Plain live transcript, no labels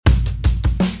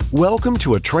Welcome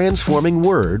to A Transforming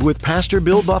Word with Pastor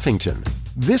Bill Buffington.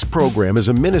 This program is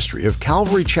a ministry of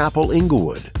Calvary Chapel,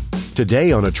 Inglewood.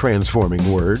 Today on A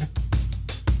Transforming Word.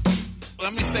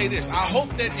 Let me say this. I hope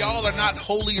that y'all are not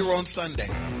holier on Sunday.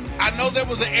 I know there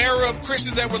was an era of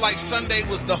Christians that were like Sunday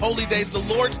was the holy day, the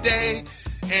Lord's day.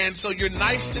 And so you're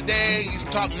nice today. You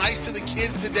talk nice to the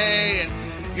kids today.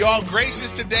 And you're all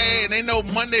gracious today. And they know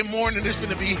Monday morning is going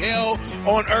to be hell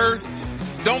on earth.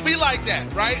 Don't be like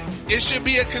that, right? It should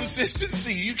be a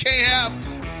consistency. You can't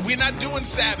have, we're not doing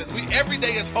Sabbath. Every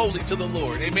day is holy to the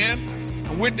Lord. Amen?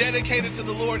 And we're dedicated to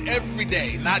the Lord every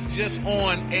day, not just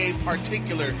on a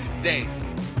particular day.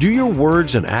 Do your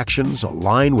words and actions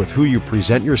align with who you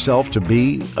present yourself to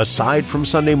be, aside from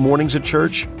Sunday mornings at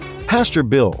church? Pastor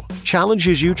Bill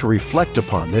challenges you to reflect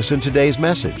upon this in today's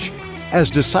message.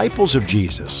 As disciples of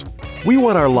Jesus, we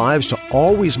want our lives to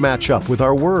always match up with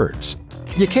our words.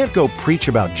 You can't go preach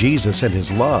about Jesus and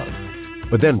His love,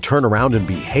 but then turn around and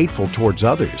be hateful towards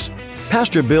others.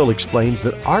 Pastor Bill explains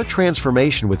that our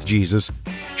transformation with Jesus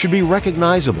should be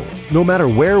recognizable, no matter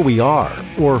where we are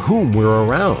or whom we're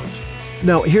around.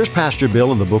 Now, here's Pastor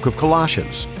Bill in the book of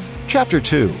Colossians, chapter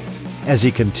 2, as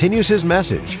he continues his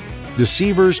message,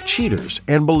 Deceivers, Cheaters,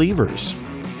 and Believers.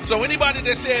 So anybody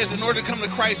that says in order to come to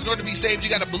Christ, in order to be saved, you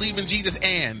got to believe in Jesus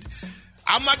and...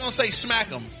 I'm not going to say smack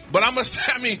them, but I'm going to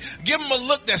say, give them a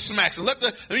look that smacks them.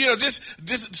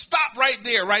 Just stop right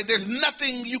there, right? There's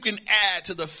nothing you can add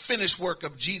to the finished work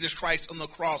of Jesus Christ on the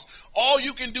cross. All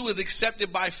you can do is accept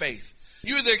it by faith.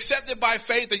 You either accept it by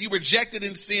faith or you reject it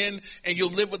in sin and you'll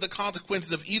live with the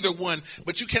consequences of either one,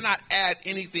 but you cannot add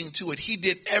anything to it. He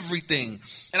did everything.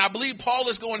 And I believe Paul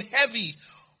is going heavy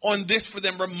on this for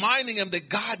them, reminding them that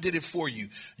God did it for you.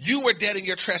 You were dead in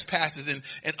your trespasses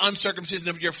and uncircumcision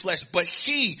of your flesh, but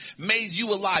He made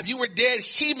you alive. You were dead.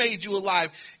 He made you alive.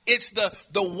 It's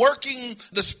the working,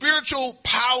 the spiritual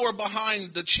power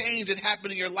behind the change that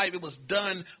happened in your life. It was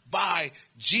done by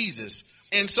Jesus.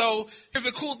 And so here's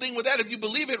the cool thing with that. If you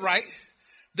believe it right,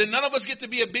 then none of us get to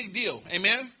be a big deal.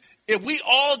 Amen. If we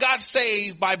all got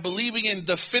saved by believing in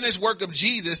the finished work of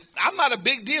Jesus, I'm not a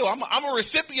big deal. I'm a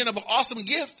recipient of an awesome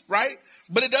gift, right?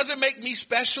 But it doesn't make me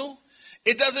special.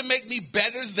 It doesn't make me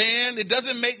better than. It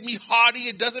doesn't make me haughty.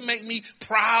 It doesn't make me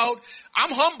proud.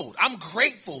 I'm humbled. I'm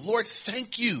grateful. Lord,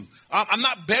 thank you. I'm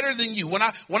not better than you. When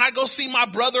I go see my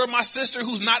brother or my sister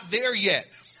who's not there yet,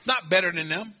 not better than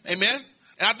them. Amen?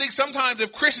 And I think sometimes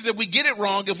if Christians, if we get it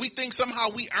wrong, if we think somehow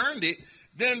we earned it,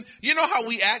 then you know how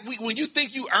we act. When you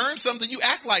think you earned something, you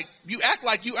act like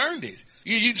you earned it.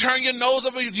 You turn your nose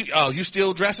up and you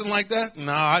still dressing like that?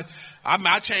 No,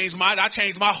 I changed mine. I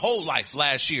changed my whole life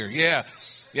last year. Yeah,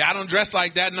 I don't dress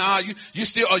like that. Nah, you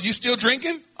still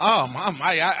drinking? Oh,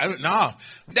 no.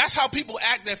 That's how people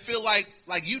act that feel like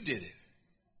you did it.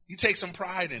 You take some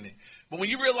pride in it. But when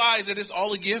you realize that it's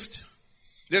all a gift,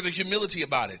 there's a humility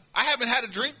about it. I haven't had a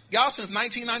drink, y'all, since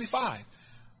 1995.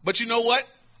 But you know what?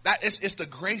 It's the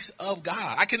grace of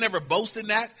God. I can never boast in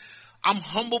that. I'm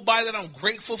humbled by that. I'm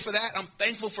grateful for that. I'm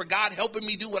thankful for God helping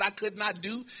me do what I could not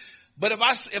do. But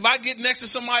if I get next to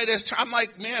somebody I'm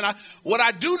like, man, what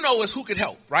I do know is who could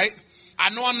help, right? I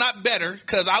know I'm not better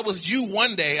because I was you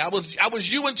one day. I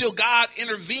was you until God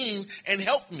intervened and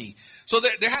helped me. So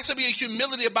there has to be a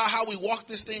humility about how we walk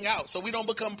this thing out. So we don't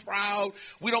become proud.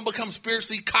 We don't become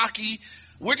spiritually cocky.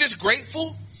 We're just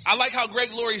grateful. I like how Greg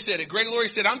Laurie said it. Greg Laurie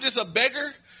said, I'm just a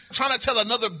beggar trying to tell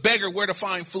another beggar where to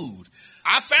find food.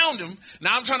 I found him.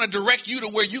 Now I'm trying to direct you to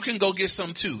where you can go get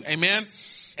some too. Amen.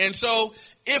 And so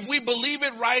if we believe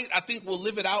it right, I think we'll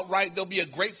live it out right. There'll be a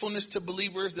gratefulness to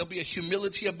believers. There'll be a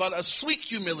humility about a sweet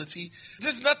humility.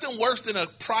 There's nothing worse than a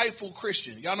prideful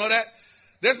Christian. Y'all know that?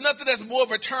 There's nothing that's more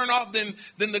of a turnoff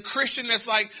than the Christian that's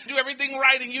like, do everything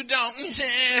right and you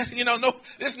don't. No,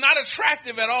 it's not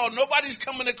attractive at all. Nobody's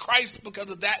coming to Christ because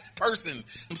of that person.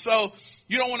 So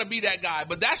you don't want to be that guy.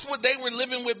 But that's what they were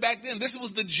living with back then. This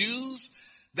was the Jews.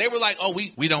 They were like, oh,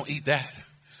 we don't eat that.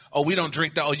 Oh, we don't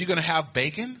drink that. Oh, you're going to have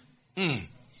bacon?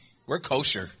 We're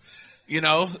kosher.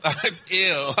 It's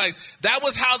ill. Like that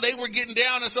was how they were getting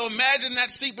down. And so imagine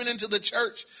that seeping into the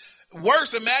church.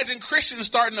 Worse, imagine Christians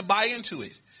starting to buy into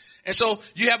it. And so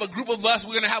you have a group of us,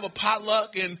 we're going to have a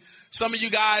potluck, and some of you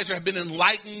guys have been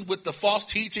enlightened with the false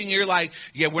teaching. You're like,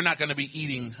 yeah, we're not going to be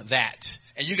eating that.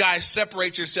 And you guys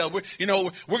separate yourself. We're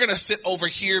going to sit over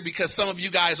here because some of you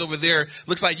guys over there,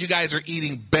 looks like you guys are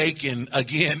eating bacon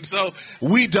again. So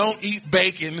we don't eat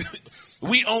bacon.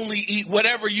 We only eat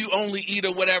whatever you only eat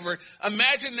or whatever.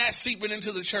 Imagine that seeping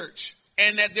into the church,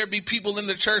 and that there be people in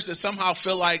the church that somehow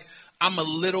feel like, I'm a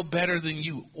little better than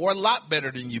you or a lot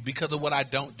better than you because of what I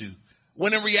don't do.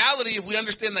 When in reality, if we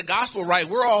understand the gospel right,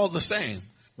 we're all the same.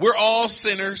 We're all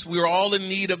sinners. We're all in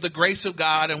need of the grace of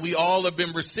God, and we all have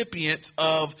been recipients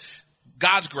of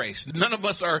God's grace. None of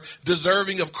us are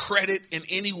deserving of credit in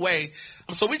any way.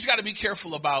 So we just got to be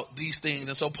careful about these things.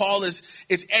 And so Paul is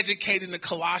educating the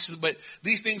Colossians, but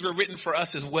these things were written for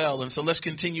us as well. And so let's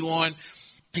continue on.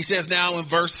 He says now in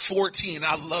verse 14,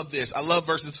 I love this. I love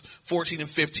verses 14 and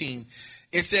 15.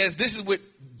 It says, this is what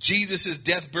Jesus'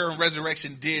 death, burial, and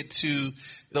resurrection did to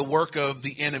the work of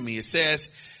the enemy. It says,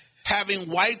 having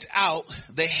wiped out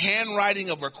the handwriting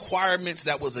of requirements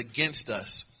that was against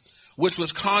us, which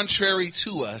was contrary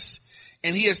to us,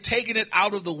 and he has taken it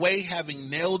out of the way, having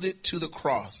nailed it to the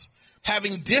cross.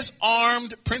 Having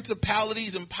disarmed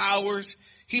principalities and powers,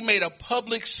 he made a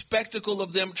public spectacle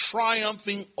of them,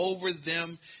 triumphing over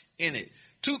them in it.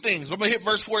 Two things. I'm going to hit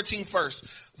verse 14 first.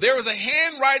 There was a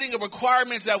handwriting of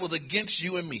requirements that was against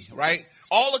you and me, right?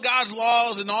 All of God's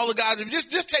laws and all of God's,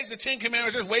 just take the 10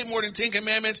 commandments. There's way more than 10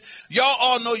 commandments. Y'all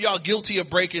all know y'all guilty of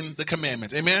breaking the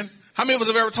commandments. Amen. How many of us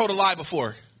have ever told a lie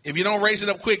before? If you don't raise it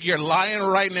up quick, you're lying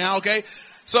right now. Okay.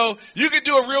 So you could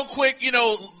do a real quick,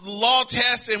 law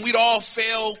test and we'd all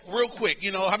fail real quick.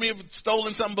 How many have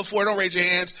stolen something before? Don't raise your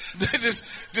hands.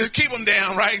 just keep them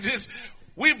down, right?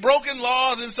 We've broken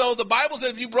laws. And so the Bible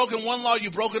says if you've broken one law,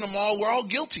 you've broken them all. We're all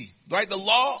guilty, right? The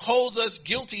law holds us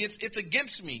guilty. It's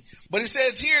against me. But it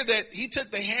says here that he took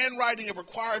the handwriting of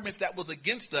requirements that was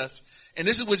against us. And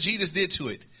this is what Jesus did to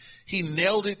it. He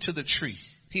nailed it to the tree.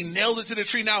 He nailed it to the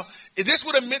tree. Now, if this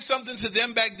would have meant something to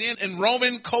them back then in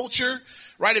Roman culture,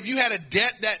 right? If you had a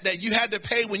debt that you had to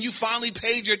pay, when you finally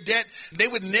paid your debt, they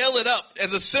would nail it up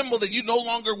as a symbol that you no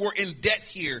longer were in debt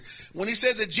here. When he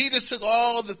says that Jesus took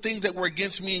all the things that were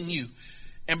against me and you,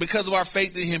 and because of our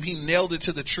faith in him, he nailed it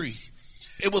to the tree.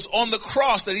 It was on the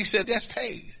cross that he said, that's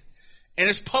paid. And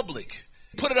it's public.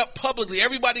 Put it up publicly.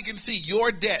 Everybody can see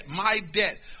your debt, my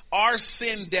debt. Our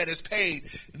sin debt is paid.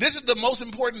 This is the most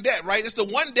important debt, right? It's the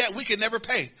one debt we can never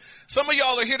pay. Some of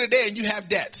y'all are here today and you have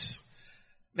debts.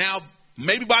 Now,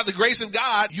 maybe by the grace of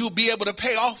God, you'll be able to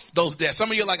pay off those debts.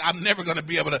 Some of you are like, I'm never going to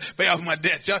be able to pay off my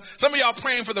debts. Some of y'all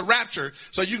praying for the rapture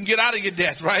so you can get out of your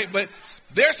debts, right? But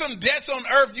there's some debts on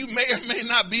earth you may or may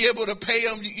not be able to pay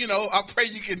them. I pray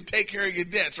you can take care of your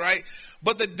debts, right?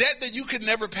 But the debt that you could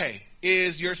never pay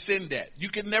is your sin debt. You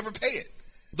can never pay it.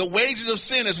 The wages of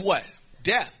sin is what?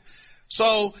 Death.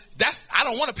 So I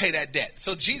don't want to pay that debt.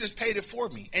 So Jesus paid it for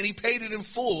me, and he paid it in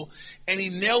full, and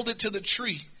he nailed it to the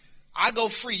tree. I go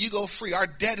free, you go free. Our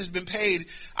debt has been paid.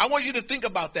 I want you to think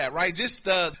about that, right? Just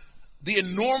the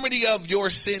enormity of your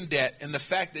sin debt and the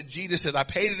fact that Jesus says, I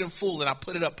paid it in full and I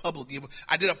put it up publicly.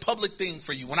 I did a public thing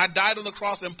for you. When I died on the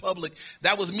cross in public,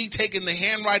 that was me taking the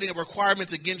handwriting of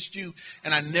requirements against you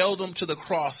and I nailed them to the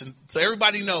cross. And so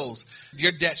everybody knows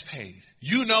your debt's paid.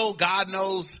 God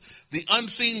knows. The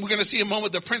unseen, we're going to see in a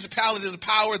moment, the principalities of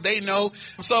power, they know.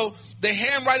 So the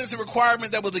handwriting is a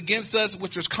requirement that was against us,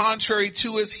 which was contrary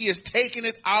to us. He has taken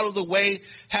it out of the way,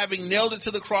 having nailed it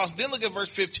to the cross. Then look at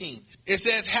verse 15. It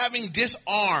says, having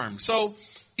disarmed. So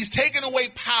he's taken away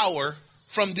power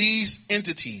from these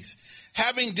entities.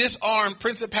 Having disarmed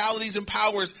principalities and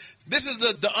powers. This is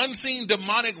the unseen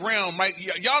demonic realm, right?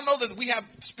 Y'all know that we have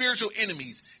spiritual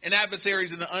enemies and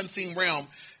adversaries in the unseen realm.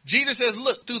 Jesus says,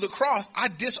 look, through the cross, I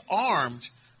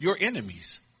disarmed your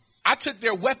enemies. I took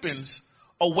their weapons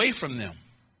away from them,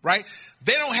 right?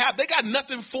 They got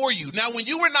nothing for you. Now, when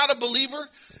you were not a believer,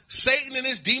 Satan and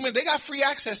his demons, they got free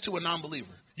access to a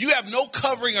non-believer. You have no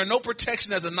covering or no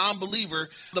protection as a non-believer.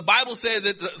 The Bible says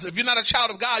that if you're not a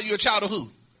child of God, you're a child of who?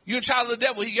 You're a child of the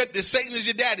devil. Satan is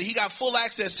your daddy. He got full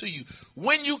access to you.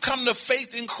 When you come to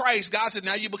faith in Christ, God said,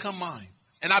 now you become mine.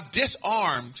 And I've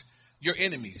disarmed your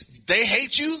enemies. They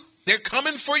hate you. They're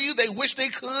coming for you. They wish they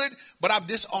could, but I've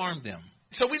disarmed them.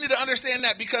 So we need to understand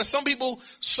that because some people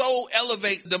so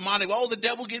elevate demonic. Oh, the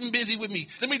devil getting busy with me.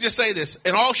 Let me just say this.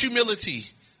 In all humility,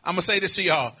 I'm going to say this to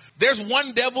y'all. There's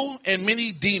one devil and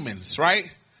many demons,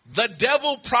 right? The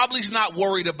devil probably is not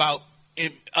worried about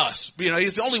us.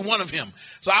 It's only one of him.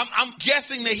 So I'm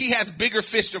guessing that he has bigger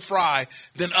fish to fry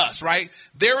than us, right?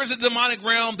 There is a demonic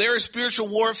realm. There is spiritual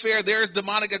warfare. There is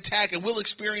demonic attack, and we'll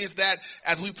experience that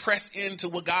as we press into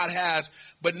what God has.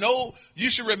 But no, you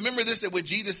should remember this, that what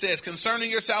Jesus says concerning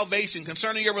your salvation,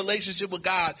 concerning your relationship with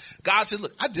God. God said,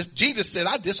 look, Jesus said,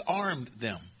 I disarmed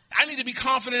them. I need to be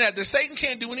confident that Satan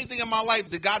can't do anything in my life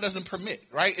that God doesn't permit,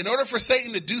 right? In order for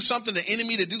Satan to do something, the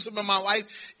enemy to do something in my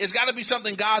life, it's got to be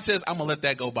something God says, I'm going to let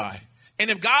that go by. And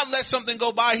if God lets something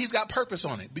go by, he's got purpose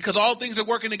on it because all things are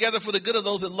working together for the good of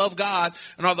those that love God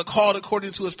and are the called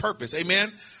according to his purpose.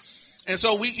 Amen. And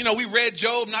so we read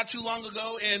Job not too long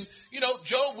ago, and,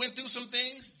 Job went through some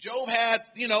things. Job had,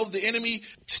 the enemy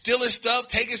steal his stuff,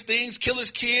 take his things, kill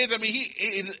his kids. I mean,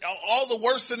 all the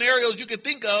worst scenarios you could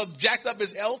think of, jacked up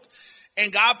his health,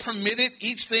 and God permitted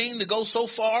each thing to go so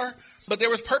far. But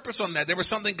there was purpose on that. There was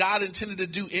something God intended to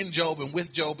do in Job and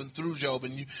with Job and through Job.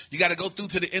 And you got to go through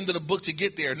to the end of the book to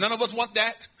get there. None of us want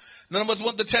that. None of us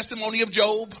want the testimony of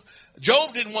Job.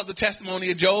 Job didn't want the testimony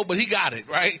of Job, but he got it,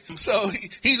 right? So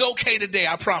he's okay today,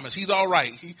 I promise. He's all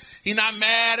right. He's not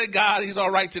mad at God. He's all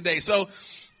right today. So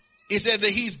it says that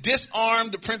he's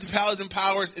disarmed the principalities and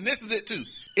powers. And this is it too.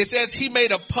 It says he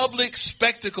made a public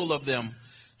spectacle of them,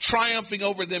 triumphing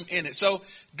over them in it. So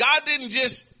God didn't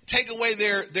just take away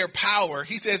their power.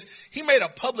 He says he made a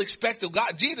public spectacle.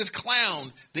 Jesus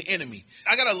clowned the enemy.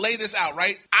 I got to lay this out,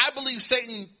 right? I believe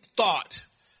Satan thought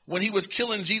when he was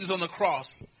killing Jesus on the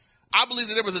cross, I believe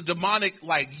that there was a demonic,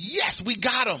 yes, we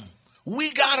got him.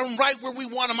 We got him right where we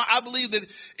want him. I believe that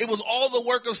it was all the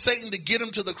work of Satan to get him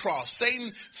to the cross.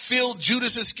 Satan filled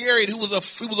Judas Iscariot, who was a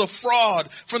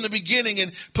fraud from the beginning,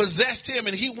 and possessed him.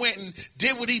 And he went and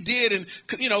did what he did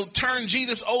and, turned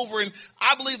Jesus over. And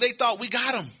I believe they thought, we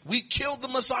got him. We killed the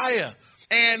Messiah.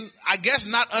 And I guess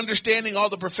not understanding all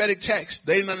the prophetic text,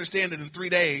 they didn't understand that in 3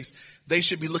 days they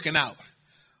should be looking out.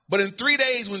 But in 3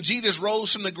 days, when Jesus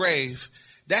rose from the grave,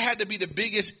 that had to be the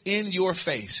biggest in your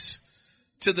face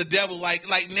to the devil. Like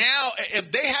now,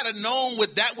 if they had known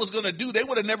what that was going to do, they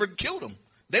would have never killed him.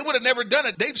 They would have never done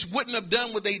it. They just wouldn't have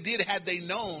done what they did had they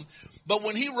known. But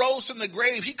when he rose from the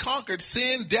grave, he conquered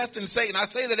sin, death, and Satan. I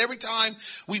say that every time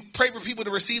we pray for people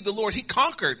to receive the Lord, he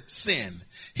conquered sin.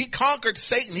 He conquered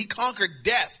Satan. He conquered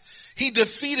death. He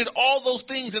defeated all those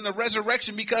things in the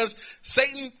resurrection because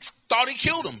Satan thought he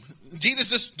killed him. Jesus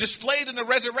just displayed in the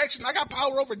resurrection, I got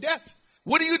power over death.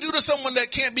 What do you do to someone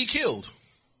that can't be killed?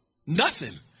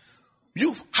 Nothing.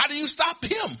 How do you stop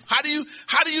him? How do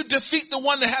you defeat the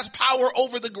one that has power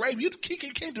over the grave? You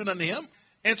can't do nothing to him.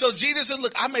 And so Jesus said,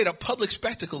 look, I made a public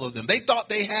spectacle of them. They thought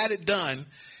they had it done,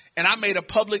 and I made a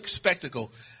public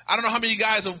spectacle. I don't know how many of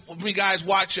you guys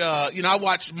watch, I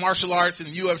watch martial arts and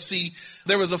UFC.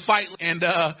 There was a fight, and,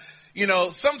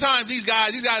 sometimes these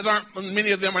guys aren't,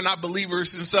 many of them are not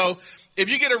believers. And so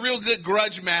if you get a real good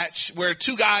grudge match where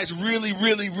two guys really,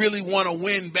 really, really want to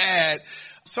win bad,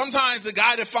 sometimes the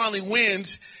guy that finally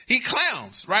wins, he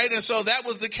clowns, right? And so that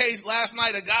was the case last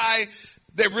night. A guy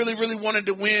that really, really wanted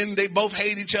to win, they both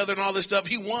hate each other and all this stuff.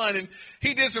 He won, and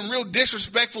he did some real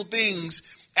disrespectful things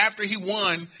after he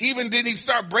won. Even did he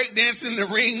start breakdancing in the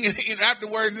ring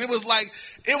afterwards. And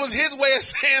it was his way of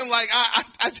saying,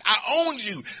 I owned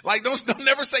you. Don't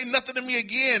never say nothing to me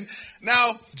again.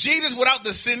 Now, Jesus, without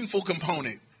the sinful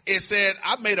component, it said,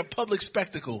 I've made a public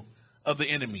spectacle of the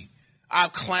enemy.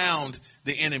 I've clowned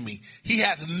the enemy. He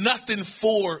has nothing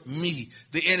for me,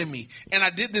 the enemy. And I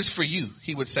did this for you,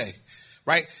 he would say,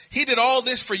 right? He did all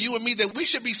this for you and me that we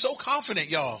should be so confident,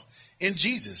 y'all, in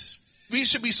Jesus. We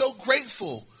should be so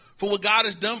grateful for what God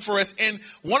has done for us. And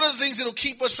one of the things that'll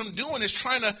keep us from doing is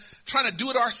trying to do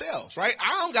it ourselves, right? I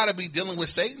don't got to be dealing with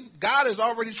Satan. God has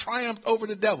already triumphed over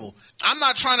the devil. I'm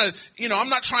not trying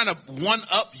to one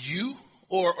up you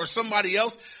or somebody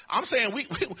else. I'm saying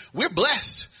we're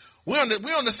blessed. We're on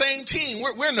the same team.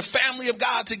 We're in the family of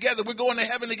God together. We're going to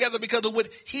heaven together because of what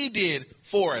he did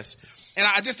for us. And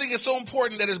I just think it's so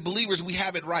important that as believers, we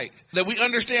have it right. That we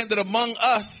understand that among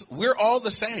us, we're all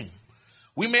the same.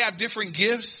 We may have different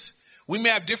gifts. We may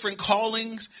have different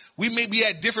callings. We may be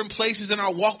at different places in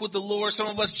our walk with the Lord. Some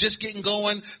of us just getting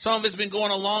going. Some of us been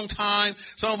going a long time.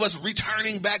 Some of us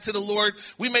returning back to the Lord.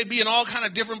 We may be in all kind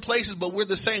of different places, but we're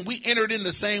the same. We entered in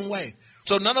the same way.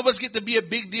 So none of us get to be a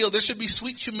big deal. There should be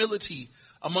sweet humility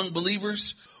among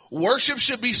believers. Worship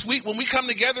should be sweet. When we come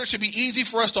together, it should be easy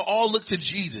for us to all look to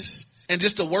Jesus and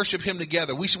just to worship him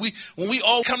together. When we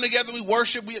all come together, we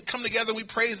worship, we come together, and we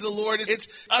praise the Lord.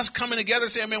 It's us coming together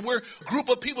saying, man, we're a group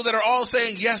of people that are all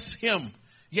saying, yes, him.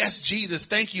 Yes, Jesus.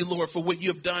 Thank you, Lord, for what you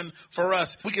have done for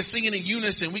us. We can sing it in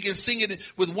unison. We can sing it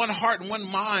with one heart and one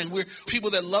mind. We're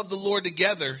people that love the Lord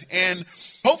together. And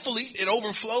hopefully it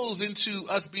overflows into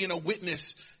us being a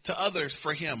witness to others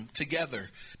for him together.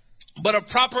 But a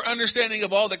proper understanding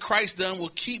of all that Christ done will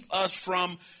keep us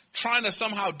from trying to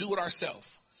somehow do it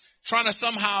ourselves. Trying to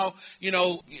somehow,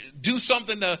 do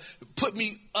something to put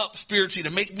me up spiritually,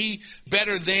 to make me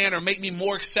better than or make me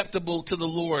more acceptable to the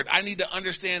Lord. I need to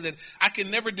understand that I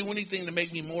can never do anything to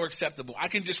make me more acceptable. I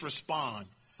can just respond.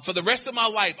 For the rest of my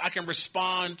life, I can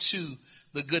respond to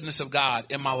the goodness of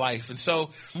God in my life. And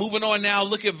so moving on now,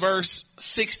 look at verse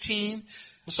 16.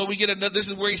 So we get another, this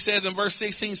is where he says in verse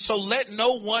 16, so let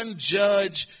no one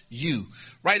judge you,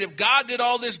 right? If God did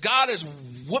all this, God is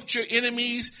whooped your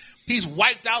enemies. He's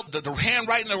wiped out the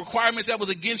handwriting, the requirements that was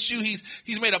against you.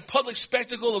 He's made a public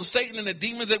spectacle of Satan and the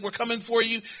demons that were coming for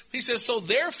you. He says, so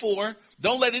therefore,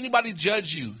 don't let anybody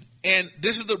judge you. And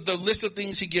this is the list of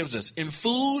things he gives us. In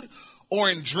food or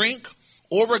in drink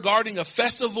or regarding a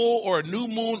festival or a new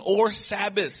moon or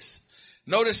Sabbaths.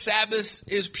 Notice Sabbaths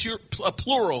is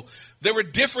plural. There were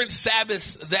different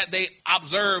Sabbaths that they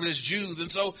observed as Jews.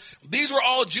 And so these were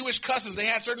all Jewish customs. They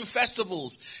had certain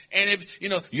festivals. And if,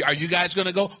 are you guys going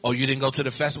to go? Oh, you didn't go to the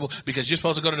festival because you're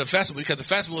supposed to go to the festival because the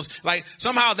festival is like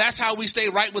somehow that's how we stay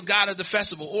right with God at the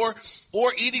festival.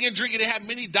 Or eating and drinking. They have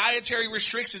many dietary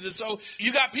restrictions. And so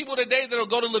you got people today that'll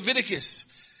go to Leviticus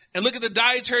and look at the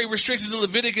dietary restrictions in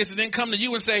Leviticus and then come to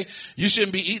you and say, you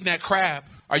shouldn't be eating that crab.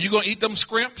 Are you going to eat them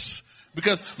scrimps?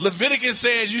 Because Leviticus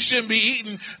says you shouldn't be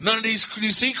eating none of these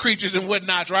sea creatures and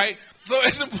whatnot, right? So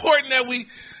it's important that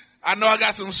I know I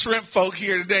got some shrimp folk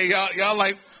here today. Y'all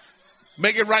like,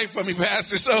 make it right for me,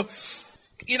 Pastor. So,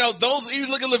 those, you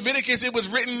look at Leviticus, it was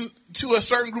written to a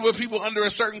certain group of people under a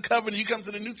certain covenant. You come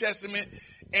to the New Testament,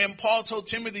 and Paul told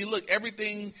Timothy, look,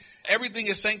 everything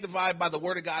is sanctified by the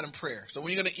word of God and prayer. So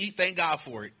when you're going to eat, thank God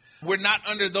for it. We're not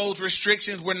under those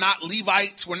restrictions. We're not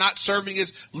Levites. We're not serving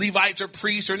as Levites or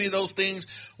priests or any of those things.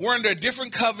 We're under a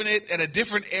different covenant at a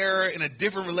different era in a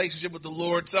different relationship with the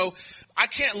Lord. So I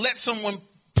can't let someone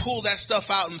pull that stuff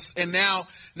out and now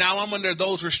I'm under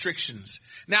those restrictions.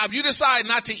 Now, if you decide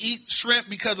not to eat shrimp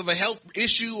because of a health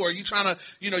issue or you're trying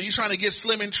to get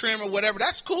slim and trim or whatever,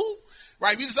 that's cool,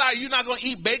 right? If you decide you're not going to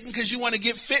eat bacon because you want to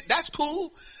get fit, that's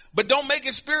cool. But don't make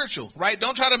it spiritual, right?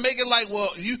 Don't try to make it like, well,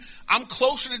 I'm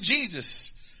closer to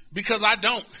Jesus because I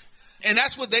don't. And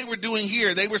that's what they were doing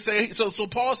here. They were saying, so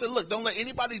Paul said, look, don't let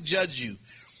anybody judge you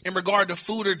in regard to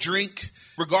food or drink,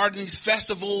 regarding these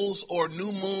festivals or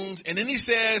new moons. And then he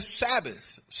says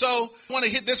Sabbaths. So I want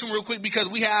to hit this one real quick because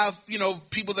we have,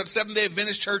 people that are Seventh-day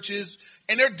Adventist churches,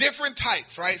 and they're different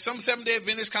types, right? Some Seventh-day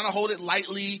Adventists kind of hold it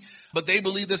lightly, but they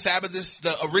believe the Sabbath is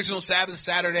the original Sabbath,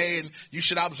 Saturday, and you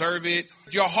should observe it.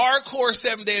 Your hardcore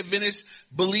Seventh-day Adventists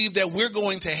believe that we're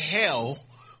going to hell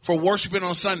for worshiping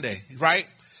on Sunday, right?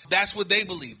 That's what they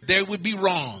believe. They would be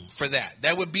wrong for that.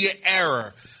 That would be an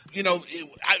error. And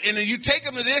then you take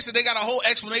them to this, and they got a whole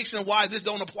explanation of why this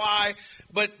don't apply.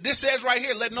 But this says right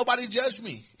here, let nobody judge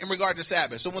me in regard to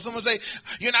Sabbath. So when someone say,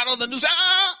 you're not on the news,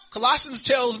 Colossians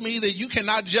tells me that you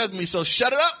cannot judge me. So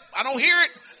shut it up. I don't hear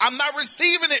it. I'm not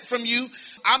receiving it from you.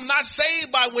 I'm not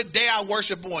saved by what day I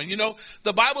worship on.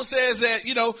 The Bible says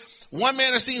that, one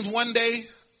man esteems one day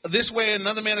this way,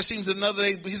 another man esteems another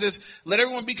day. He says, let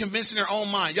everyone be convinced in their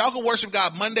own mind. Y'all can worship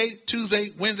God Monday,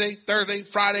 Tuesday, Wednesday, Thursday,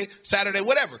 Friday, Saturday,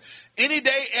 whatever. Any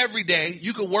day, every day,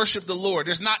 you can worship the Lord.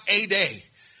 There's not a day,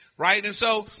 right? And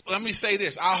so let me say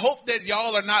this. I hope that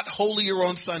y'all are not holier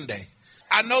on Sunday.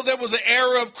 I know there was an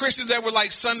era of Christians that were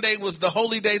like Sunday was the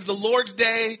holy day, the Lord's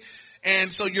day.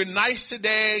 And so you're nice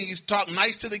today. You talk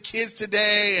nice to the kids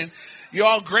today. And you're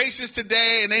all gracious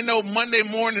today. And they know Monday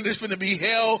morning is going to be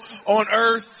hell on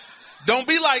earth. Don't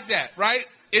be like that, right?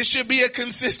 It should be a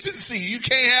consistency. You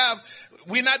can't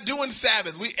we're not doing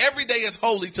Sabbath. Every day is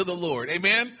holy to the Lord.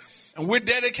 Amen. And we're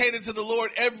dedicated to the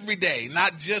Lord every day,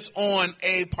 not just on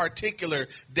a particular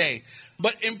day.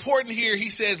 But important here, he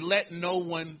says, let no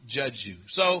one judge you.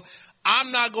 So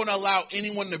I'm not going to allow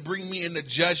anyone to bring me into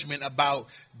judgment about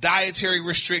dietary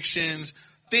restrictions,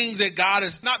 things that God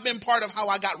has not been part of how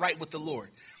I got right with the Lord.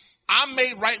 I'm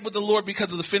made right with the Lord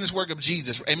because of the finished work of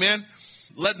Jesus. Amen.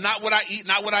 Not what I eat,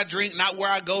 not what I drink, not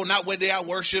where I go, not what day I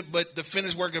worship, but the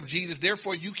finished work of Jesus.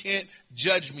 Therefore, you can't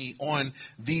judge me on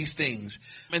these things.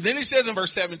 And then he says in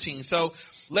verse 17, so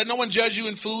let no one judge you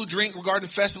in food, drink, regarding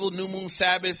festival, new moon,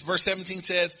 Sabbaths. Verse 17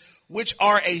 says, which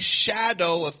are a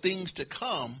shadow of things to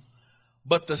come,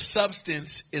 but the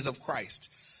substance is of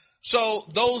Christ. So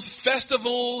those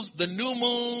festivals, the new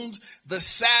moons, the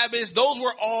Sabbaths, those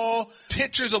were all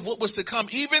pictures of what was to come.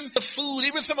 Even the food,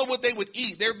 even some of what they would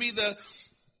eat, there'd be the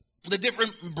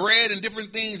different bread and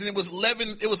different things, and it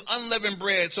was unleavened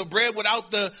bread. So bread without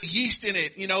the yeast in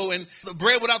it, and the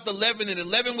bread without the leaven in it.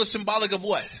 Leaven was symbolic of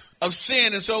what? Of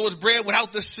sin. And so it was bread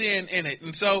without the sin in it.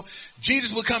 And so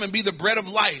Jesus would come and be the bread of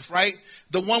life, right?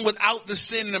 The one without the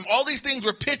sin in him. All these things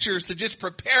were pictures to just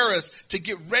prepare us to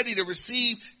get ready to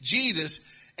receive Jesus.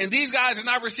 And these guys are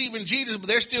not receiving Jesus, but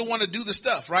they still want to do the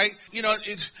stuff, right?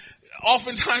 It's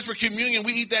oftentimes for communion,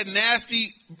 we eat that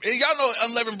nasty. Y'all know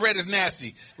unleavened bread is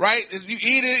nasty, right? You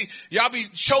eat it, y'all be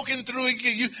choking through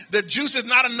it. The juice is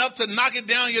not enough to knock it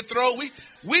down your throat.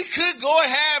 We could go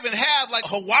ahead and have like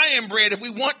Hawaiian bread if we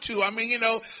want to. I mean,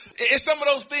 it's some of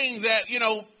those things that,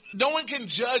 no one can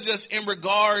judge us in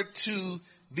regard to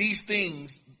these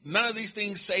things. None of these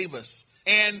things save us.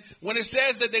 And when it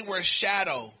says that they were a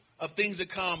shadow of things to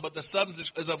come, but the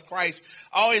substance is of Christ,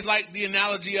 I always like the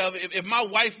analogy of if my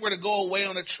wife were to go away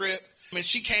on a trip and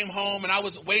she came home and I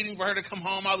was waiting for her to come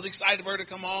home, I was excited for her to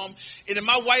come home, and then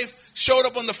my wife showed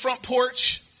up on the front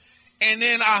porch and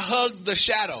then I hugged the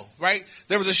shadow, right?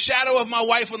 There was a shadow of my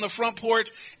wife on the front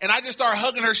porch and I just started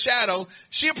hugging her shadow.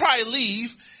 She'll probably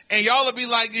leave and y'all will be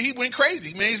like, he went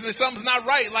crazy, man. Something's not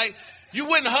right. Like, you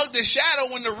wouldn't hug the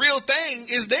shadow when the real thing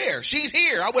is there. She's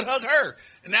here. I would hug her.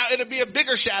 And now it'll be a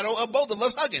bigger shadow of both of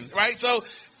us hugging, right? So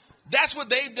that's what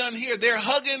they've done here. They're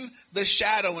hugging the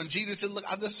shadow. And Jesus said, look,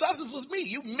 the substance was me.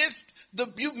 You missed the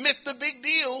big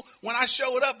deal when I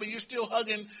showed up, and you're still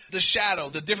hugging the shadow,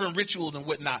 the different rituals and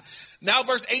whatnot. Now,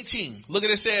 verse 18, look at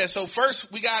it says. So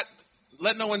first we got,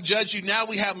 let no one judge you. Now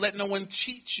we have, let no one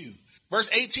cheat you.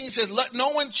 Verse 18 says, let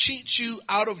no one cheat you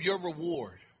out of your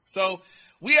reward. So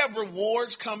we have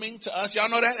rewards coming to us. Y'all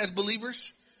know that as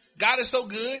believers? God is so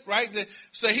good, right?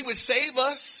 So he would save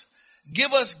us,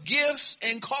 give us gifts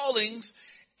and callings,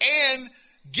 and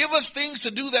give us things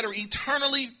to do that are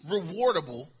eternally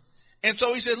rewardable. And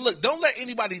so he said, look, don't let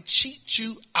anybody cheat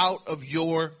you out of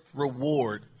your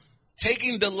reward.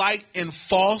 Taking delight in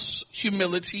false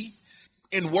humility,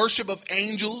 in worship of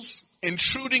angels,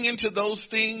 intruding into those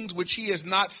things which he has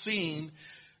not seen,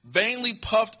 vainly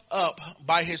puffed up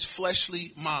by his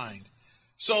fleshly mind.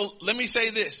 So let me say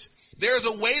this. There's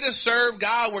a way to serve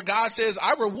God where God says,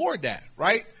 I reward that,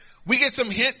 right? We get some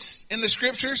hints in the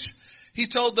scriptures. He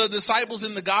told the disciples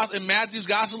in Matthew's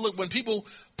gospel, look, when people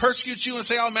persecute you and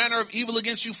say all manner of evil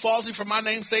against you falsely for my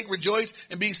name's sake, rejoice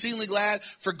and be exceedingly glad,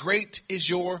 for great is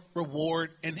your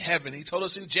reward in heaven. He told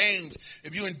us in James,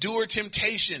 if you endure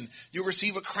temptation, you'll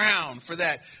receive a crown for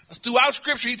that. Throughout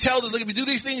scripture, he tells us, look, if you do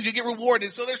these things, you get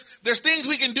rewarded. So there's things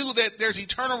we can do that there's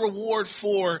eternal reward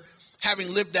for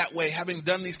having lived that way, having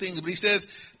done these things. But he says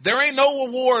there ain't no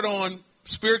reward on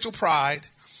spiritual pride.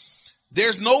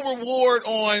 There's no reward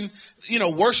on,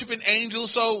 worshiping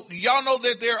angels. So y'all know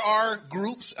that there are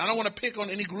groups. I don't want to pick on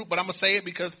any group, but I'm going to say it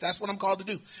because that's what I'm called to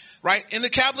do, right? In the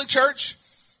Catholic Church,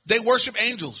 they worship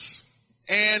angels.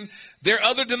 And there are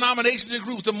other denominations and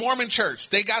groups. The Mormon Church,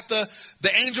 they got the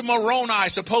angel Moroni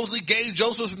supposedly gave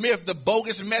Joseph Smith the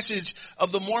bogus message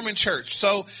of the Mormon Church.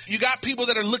 So you got people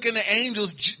that are looking at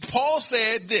angels. Paul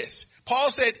said this.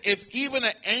 Paul said, if even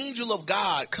an angel of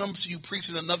God comes to you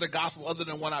preaching another gospel other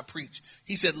than one I preach,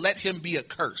 he said, let him be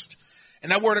accursed.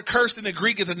 And that word accursed in the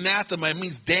Greek is anathema. It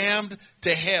means damned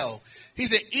to hell. He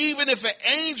said, even if an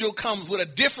angel comes with a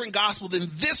different gospel than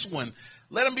this one,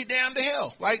 let him be damned to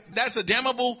hell. Right? That's a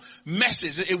damnable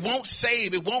message. It won't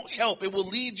save. It won't help. It will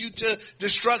lead you to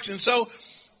destruction. So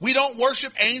we don't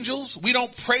worship angels. We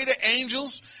don't pray to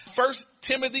angels. 1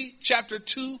 Timothy chapter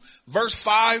 2, verse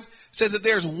 5 says that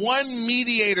there's one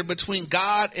mediator between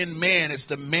God and man. It's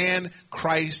the man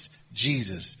Christ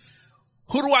Jesus.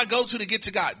 Who do I go to get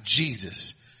to God?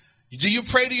 Jesus. Do you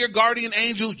pray to your guardian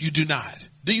angel? You do not.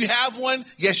 Do you have one?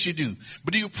 Yes, you do.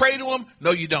 But do you pray to him?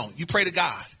 No, you don't. You pray to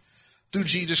God through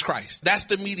Jesus Christ. That's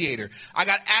the mediator. I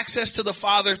got access to the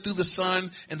Father through the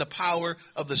Son and the power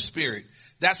of the Spirit.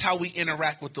 That's how we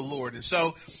interact with the Lord. And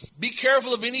so be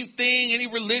careful of anything, any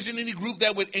religion, any group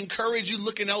that would encourage you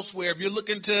looking elsewhere. If you're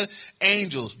looking to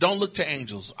angels, don't look to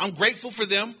angels. I'm grateful for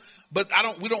them, but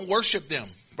we don't worship them,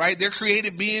 right? They're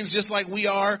created beings just like we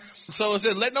are. So it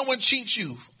says, let no one cheat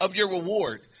you of your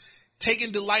reward,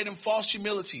 taking delight in false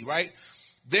humility, right?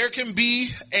 There can be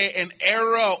an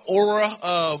aura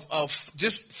of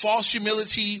just false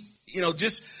humility,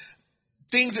 just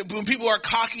things that when people are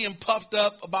cocky and puffed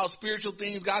up about spiritual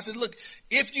things, God said, look,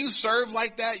 if you serve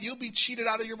like that, you'll be cheated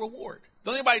out of your reward.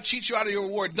 Don't anybody cheat you out of your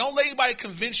reward. Don't let anybody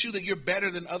convince you that you're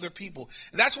better than other people.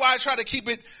 And that's why I try to keep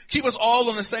us all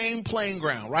on the same playing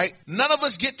ground, right? None of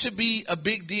us get to be a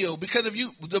big deal because if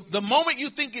the moment you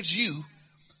think it's you,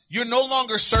 you're no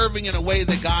longer serving in a way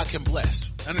that God can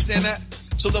bless. Understand that?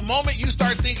 So the moment you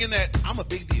start thinking that I'm a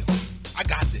big deal, I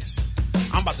got this,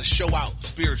 I'm about to show out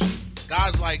spiritually,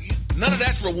 God's like, none of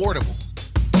that's rewardable.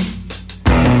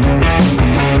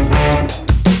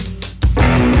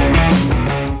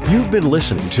 You've been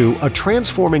listening to A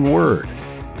Transforming Word,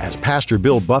 as Pastor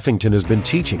Bill Buffington has been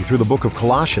teaching through the book of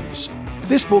Colossians.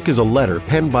 This book is a letter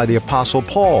penned by the Apostle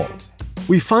Paul.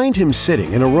 We find him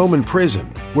sitting in a Roman prison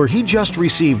where he just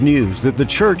received news that the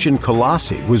church in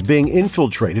Colossae was being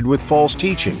infiltrated with false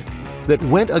teaching that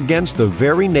went against the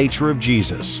very nature of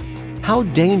Jesus. How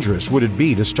dangerous would it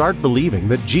be to start believing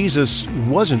that Jesus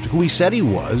wasn't who he said he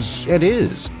was and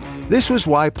is? This was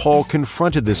why Paul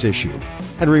confronted this issue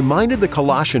and reminded the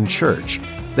Colossian church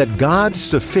that God's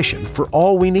sufficient for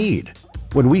all we need.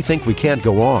 When we think we can't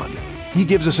go on, he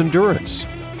gives us endurance.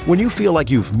 When you feel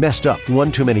like you've messed up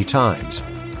one too many times,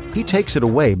 He takes it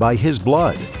away by His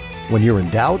blood. When you're in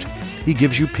doubt, He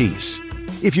gives you peace.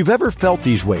 If you've ever felt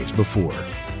these ways before,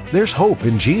 there's hope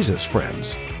in Jesus,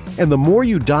 friends. And the more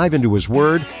you dive into His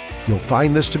Word, you'll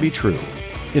find this to be true.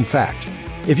 In fact,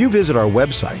 if you visit our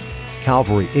website,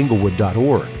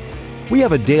 calvaryinglewood.org, we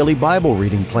have a daily Bible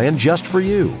reading plan just for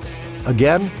you.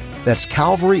 Again, that's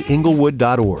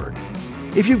calvaryinglewood.org.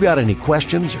 If you've got any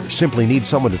questions or simply need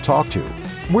someone to talk to,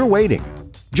 we're waiting.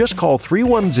 Just call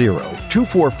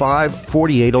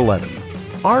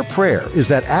 310-245-4811. Our prayer is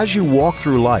that as you walk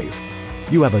through life,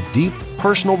 you have a deep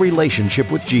personal relationship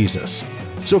with Jesus.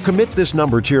 So commit this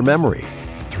number to your memory,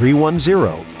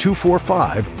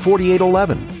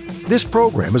 310-245-4811. This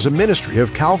program is a ministry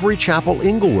of Calvary Chapel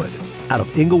Inglewood, out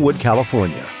of Inglewood,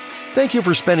 California. Thank you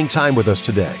for spending time with us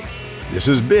today. This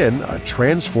has been A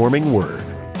Transforming Word.